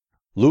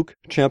Luke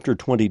chapter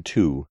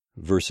 22,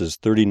 verses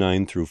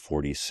 39 through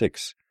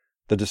 46.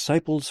 The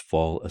disciples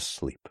fall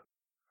asleep.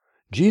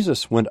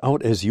 Jesus went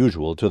out as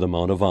usual to the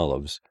Mount of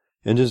Olives,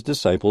 and his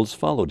disciples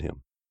followed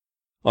him.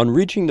 On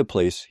reaching the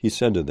place, he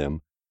said to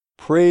them,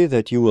 "Pray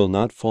that you will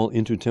not fall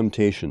into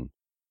temptation."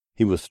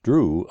 He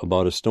withdrew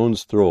about a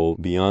stone's throw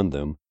beyond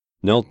them,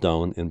 knelt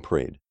down, and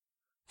prayed,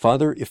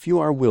 "Father, if you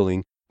are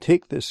willing,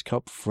 take this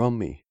cup from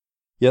me.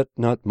 Yet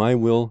not my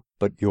will,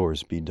 but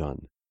yours be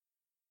done."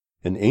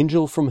 An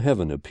angel from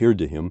heaven appeared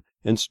to him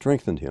and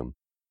strengthened him.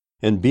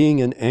 And being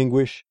in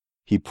anguish,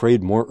 he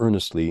prayed more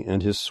earnestly,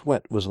 and his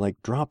sweat was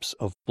like drops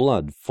of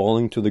blood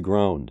falling to the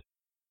ground.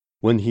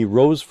 When he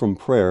rose from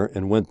prayer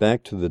and went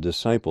back to the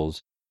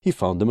disciples, he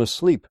found them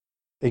asleep,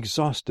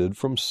 exhausted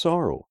from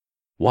sorrow.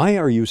 "Why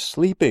are you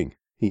sleeping?"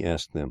 he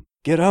asked them.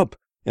 "Get up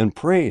and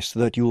pray so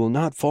that you will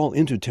not fall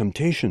into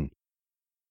temptation."